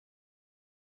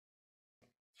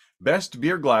Best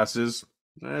beer glasses,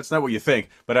 it's not what you think,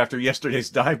 but after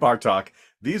yesterday's dive bar talk,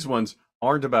 these ones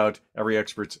aren't about every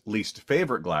expert's least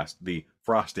favorite glass, the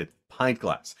frosted pint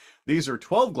glass. These are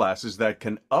 12 glasses that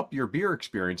can up your beer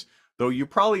experience, though you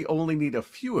probably only need a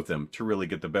few of them to really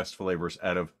get the best flavors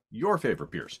out of your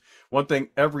favorite beers. One thing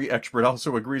every expert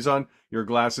also agrees on, your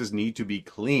glasses need to be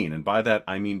clean. And by that,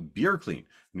 I mean beer clean.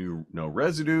 No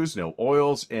residues, no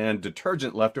oils, and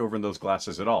detergent left over in those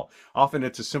glasses at all. Often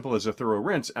it's as simple as a thorough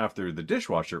rinse after the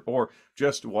dishwasher, or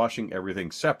just washing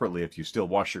everything separately if you still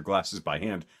wash your glasses by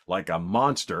hand like a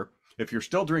monster. If you're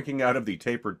still drinking out of the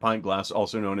tapered pint glass,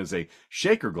 also known as a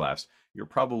shaker glass, you're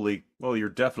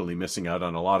definitely missing out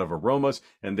on a lot of aromas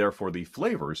and therefore the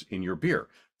flavors in your beer.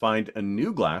 Find a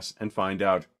new glass and find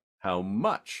out how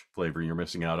much flavor you're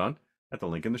missing out on at the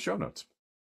link in the show notes.